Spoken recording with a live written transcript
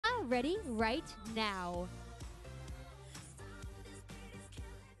ready right now.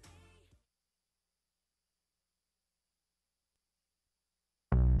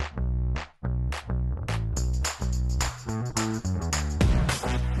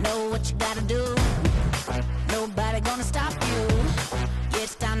 Know what you gotta do. Nobody gonna stop you. Yeah,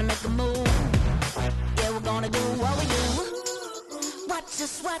 it's time to make a move. Yeah, we're gonna do what we do. Watch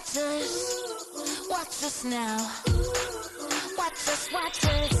us, watch us. Watch us now. Watch us, watch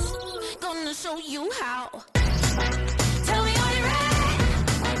us. Gonna show you how.